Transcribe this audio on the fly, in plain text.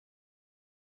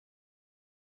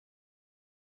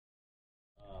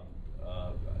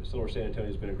Solar San Antonio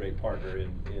has been a great partner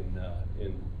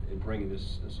in bringing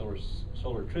this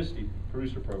Solartricity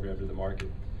producer program to the market.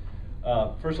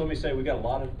 First, let me say we've got a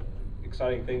lot of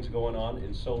exciting things going on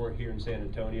in solar here in San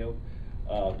Antonio.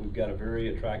 We've got a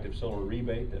very attractive solar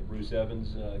rebate that Bruce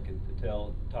Evans can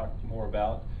talk more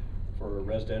about for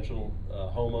residential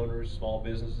homeowners, small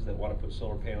businesses that want to put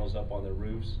solar panels up on their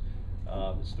roofs.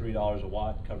 It's $3 a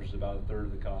watt, covers about a third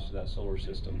of the cost of that solar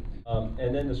system.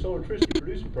 And then the Solartricity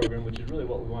producer program, which is really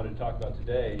what we wanted to talk about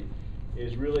today,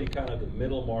 is really kind of the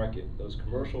middle market, those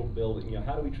commercial buildings. You know,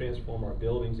 how do we transform our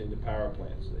buildings into power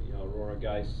plants? You know, Aurora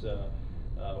Geis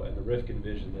and the Rifkin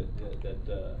vision that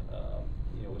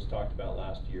you know, was talked about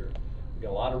last year. We've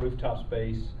got a lot of rooftop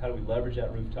space. How do we leverage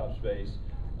that rooftop space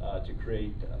to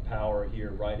create power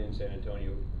here right in San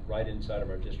Antonio, right inside of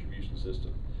our distribution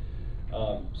system?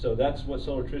 So that's what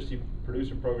Solartricity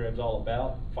producer program is all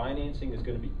about. Financing is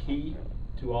going to be key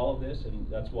to all of this, and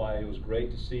that's why it was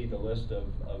great to see the list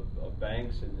of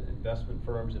banks and investment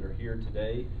firms that are here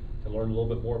today to learn a little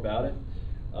bit more about it.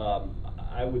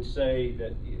 I would say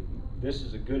that this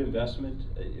is a good investment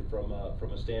from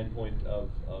a standpoint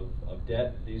of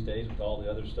debt these days with all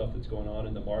the other stuff that's going on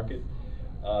in the market.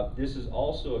 This is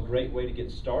also a great way to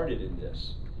get started in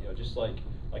this. You know, just like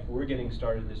we're getting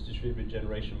started in this distributed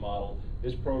generation model,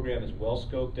 this program is well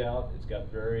scoped out. It's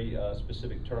got very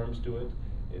specific terms to it.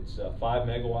 It's 5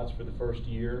 megawatts for the first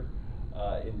year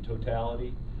in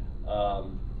totality.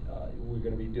 We're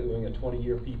going to be doing a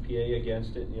 20-year PPA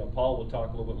against it. You know, Paul will talk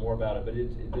a little bit more about it, but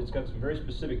it's got some very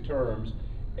specific terms,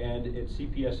 and it's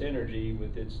CPS Energy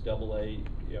with its AA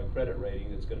credit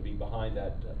rating that's going to be behind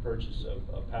that purchase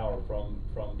of power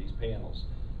from these panels.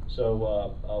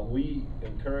 So we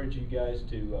encourage you guys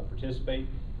to participate.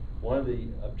 One of the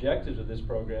objectives of this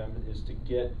program is to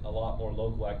get a lot more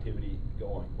local activity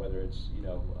going, whether it's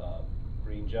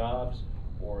green jobs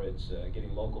or it's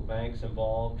getting local banks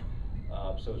involved.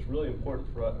 So it's really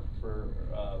important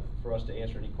for us to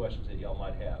answer any questions that y'all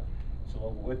might have. So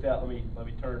with that, let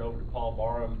me turn it over to Paul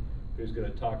Barham, who's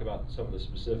going to talk about some of the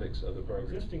specifics of the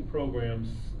program. Existing programs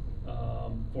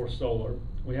for solar,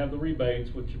 we have the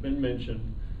rebates, which have been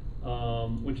mentioned,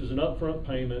 which is an upfront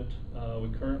payment. We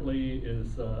currently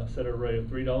is set at a rate of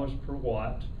 $3 per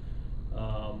watt.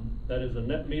 That is a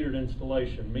net metered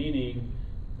installation, meaning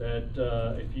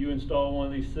that if you install one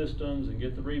of these systems and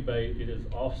get the rebate, it is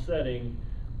offsetting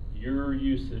your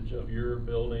usage of your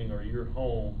building or your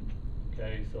home.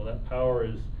 Okay, so that power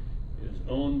is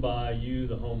owned by you,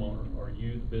 the homeowner, or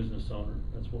you, the business owner.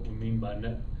 That's what we mean by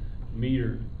net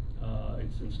metered.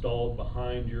 It's installed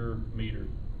behind your meter.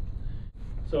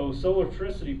 So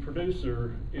Solartricity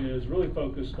producer is really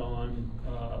focused on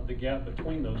the gap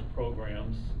between those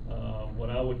programs, what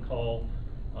I would call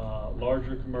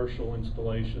larger commercial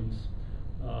installations,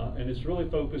 and it's really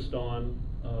focused on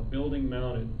building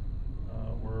mounted,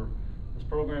 where this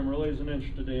program really isn't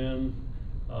interested in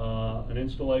an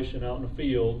installation out in the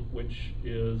field, which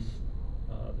is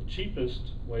the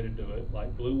cheapest way to do it,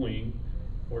 like Blue Wing,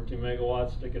 14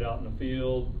 megawatts, stick it out in the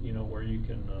field, where you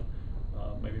can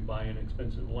maybe buy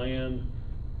inexpensive land.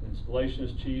 Installation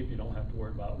is cheap, you don't have to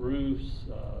worry about roofs,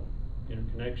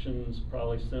 interconnections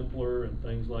probably simpler and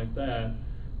things like that.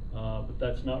 But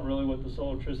that's not really what the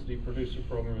Solartricity producer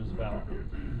program is about.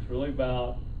 It's really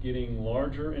about getting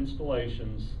larger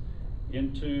installations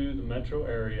into the metro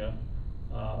area,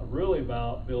 really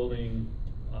about building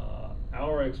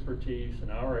our expertise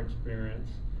and our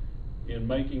experience in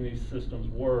making these systems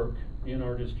work in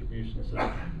our distribution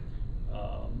system.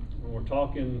 When we're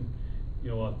talking,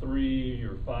 a 3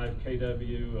 or 5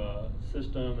 kW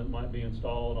system that might be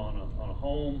installed on a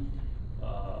home,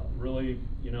 really,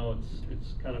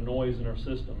 it's kind of noise in our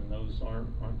system, and those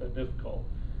aren't that difficult.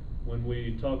 When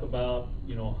we talk about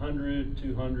 100,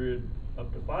 200,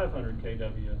 up to 500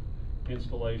 kW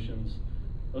installations,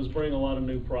 those bring a lot of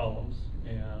new problems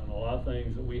and a lot of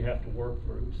things that we have to work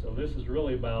through. So this is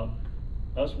really about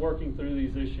us working through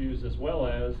these issues as well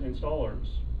as installers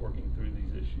working through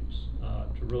these issues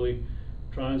to really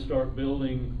try and start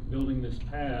building this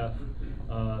path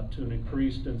to an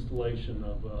increased installation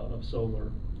of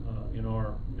solar in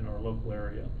our local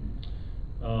area.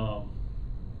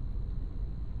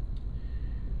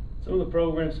 Some of the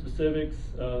program specifics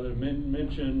that have been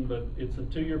mentioned, but it's a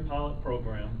 2-year pilot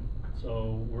program.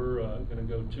 So we're going to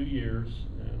go 2 years,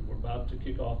 and we're about to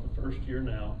kick off the first year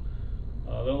now.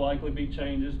 There'll likely be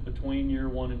changes between year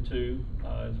 1 and 2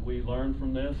 as we learn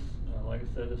from this. Like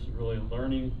I said, this is really a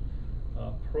learning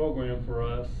program for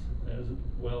us as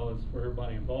well as for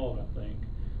everybody involved, I think.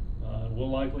 We'll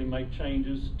likely make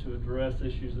changes to address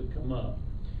issues that come up.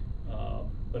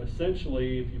 But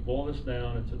essentially, if you boil this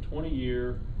down, it's a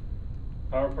 20-year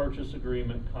power purchase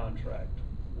agreement contract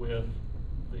with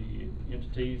the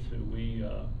entities who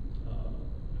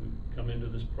who come into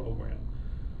this program.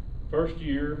 First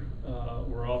year,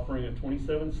 we're offering a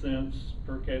 27 cents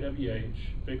per kWh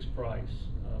fixed price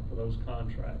for those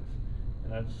contracts,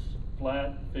 and that's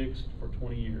flat fixed for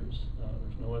 20 years.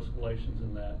 There's no escalations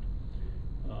in that.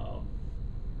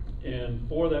 And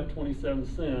for that 27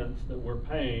 cents that we're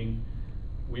paying,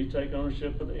 we take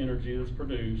ownership of the energy that's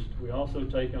produced. We also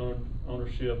take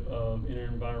ownership of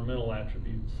environmental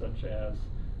attributes, such as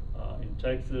in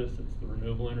Texas, it's the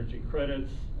renewable energy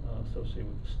credits associated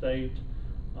with the state.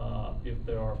 If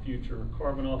there are future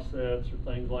carbon offsets or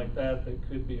things like that that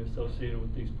could be associated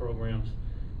with these programs,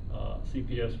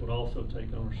 CPS would also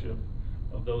take ownership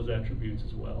of those attributes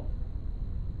as well.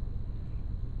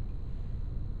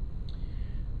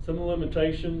 Some of the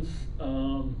limitations,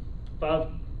 5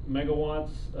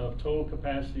 megawatts of total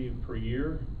capacity per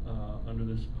year under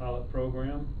this pilot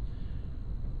program.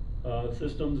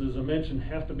 Systems, as I mentioned,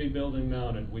 have to be building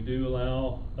mounted. We do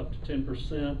allow up to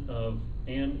 10% of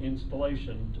an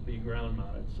installation to be ground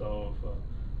mounted. So if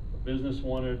a business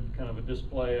wanted kind of a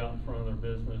display out in front of their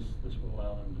business, this will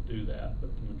allow them to do that. But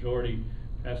the majority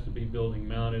has to be building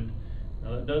mounted.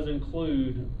 Now that does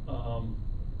include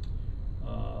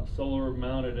solar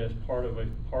mounted as part of a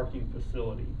parking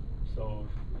facility. So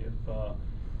if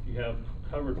you have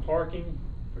covered parking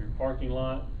for your parking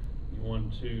lot, you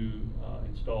want to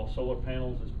install solar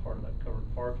panels as part of that covered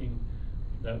parking,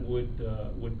 that would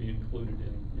be included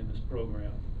in this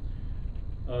program.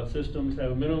 Systems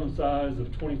have a minimum size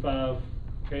of 25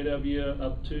 kW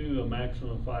up to a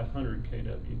maximum of 500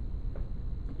 kW.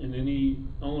 And any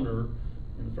owner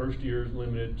in the first year is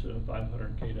limited to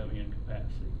 500 kW in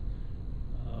capacity.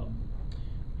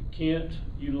 You can't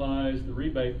utilize the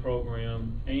rebate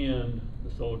program and the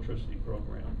Solartricity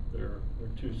program. They're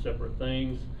two separate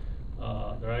things.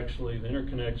 They're actually, the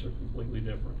interconnects are completely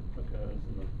different, because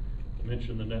I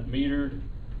mentioned the net metered.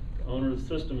 The owner of the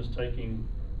system is taking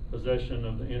possession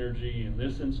of the energy in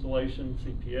this installation.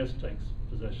 CPS takes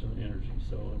possession of the energy.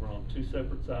 So we're on two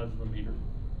separate sides of the meter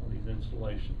on these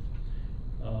installations.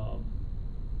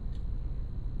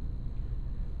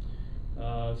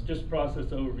 It's just a process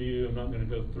overview. I'm not going to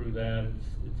go through that.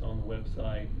 It's on the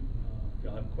website. If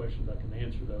y'all have questions, I can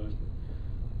answer those.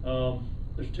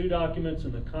 There's 2 documents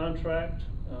in the contract.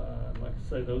 Like I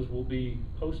say, those will be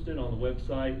posted on the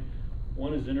website.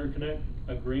 One is interconnect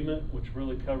agreement, which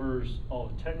really covers all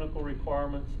the technical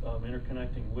requirements of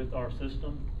interconnecting with our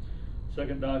system.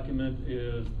 Second document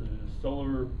is the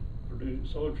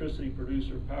Solartricity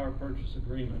producer power purchase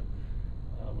agreement,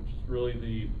 which is really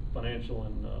the financial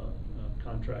and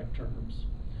contract terms.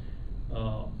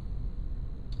 So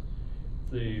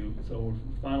we're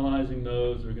finalizing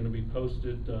those. They're going to be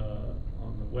posted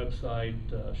on the website,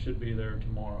 should be there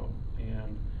tomorrow.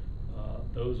 And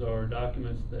those are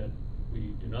documents that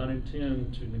we do not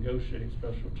intend to negotiate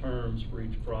special terms for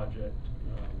each project.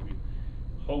 We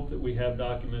hope that we have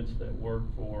documents that work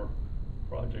for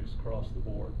projects across the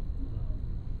board.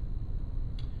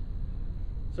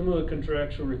 Some of the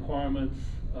contractual requirements,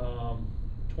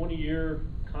 20-year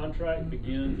contract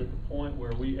begins at the point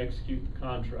where we execute the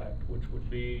contract, which would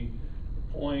be the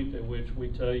point at which we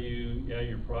tell you, yeah,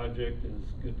 your project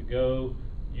is good to go,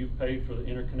 you've paid for the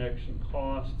interconnection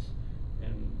costs,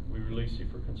 and we release you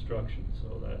for construction.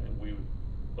 So that, and we would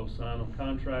both sign on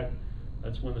contract.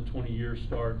 That's when the 20 years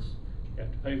starts. You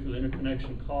have to pay for the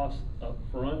interconnection costs up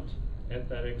front at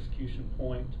that execution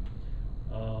point.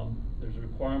 There's a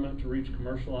requirement to reach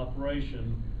commercial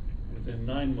operation within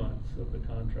 9 months of the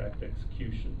contract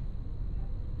execution.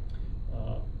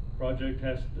 Project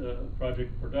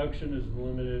production is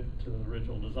limited to the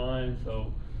original design,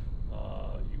 so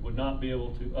you would not be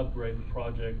able to upgrade the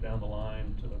project down the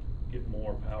line to get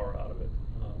more power out of it.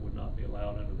 Would not be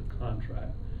allowed under the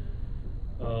contract.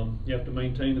 You have to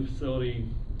maintain the facility.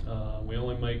 We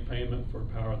only make payment for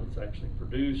power that's actually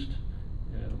produced,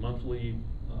 and a monthly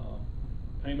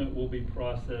payment will be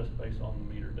processed based on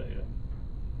the meter data.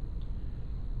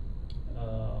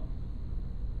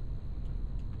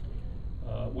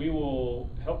 We will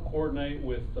help coordinate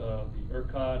with the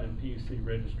ERCOT and PUC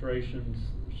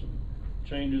registrations. There's some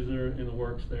changes that are in the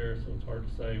works there, so it's hard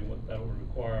to say what that will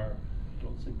require. I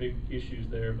don't see big issues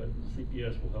there, but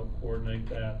CPS will help coordinate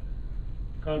that.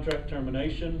 Contract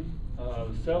termination,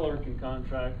 the seller can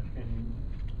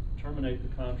terminate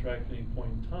the contract at any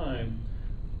point in time.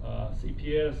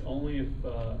 CPS only if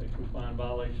we find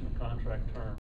violation of contract terms.